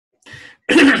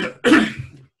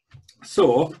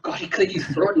So, God, he cleared his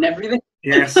throat and everything.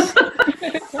 yes.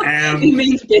 He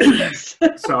means business.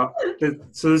 So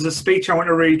there's a speech I want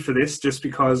to read for this, just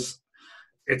because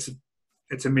it's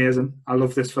amazing. I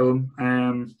love this film.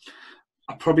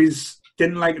 I probably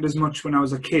didn't like it as much when I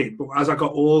was a kid, but as I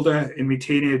got older in my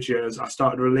teenage years, I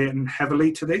started relating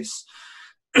heavily to this,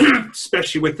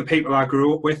 especially with the people I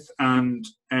grew up with, and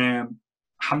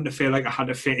having to feel like I had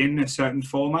to fit in a certain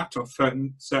format or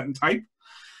certain type.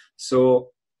 So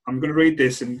I'm going to read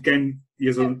this, and again,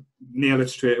 you'll nail it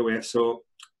straight away. So,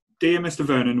 dear Mr.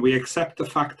 Vernon, we accept the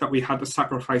fact that we had to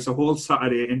sacrifice a whole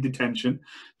Saturday in detention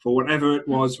for whatever it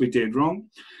was we did wrong,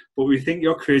 but we think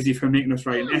you're crazy for making us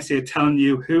write an essay telling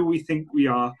you who we think we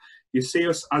are. You see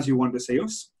us as you want to see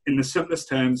us, in the simplest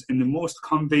terms, in the most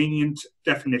convenient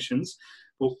definitions.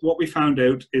 But what we found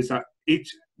out is that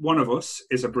each one of us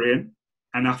is a brain,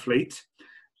 an athlete,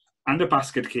 and a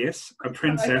basket case, a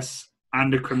princess,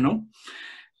 and a criminal.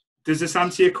 Does this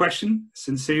answer your question?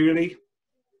 Sincerely,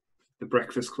 The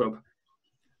Breakfast Club.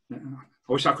 I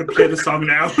wish I could play the song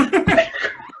now.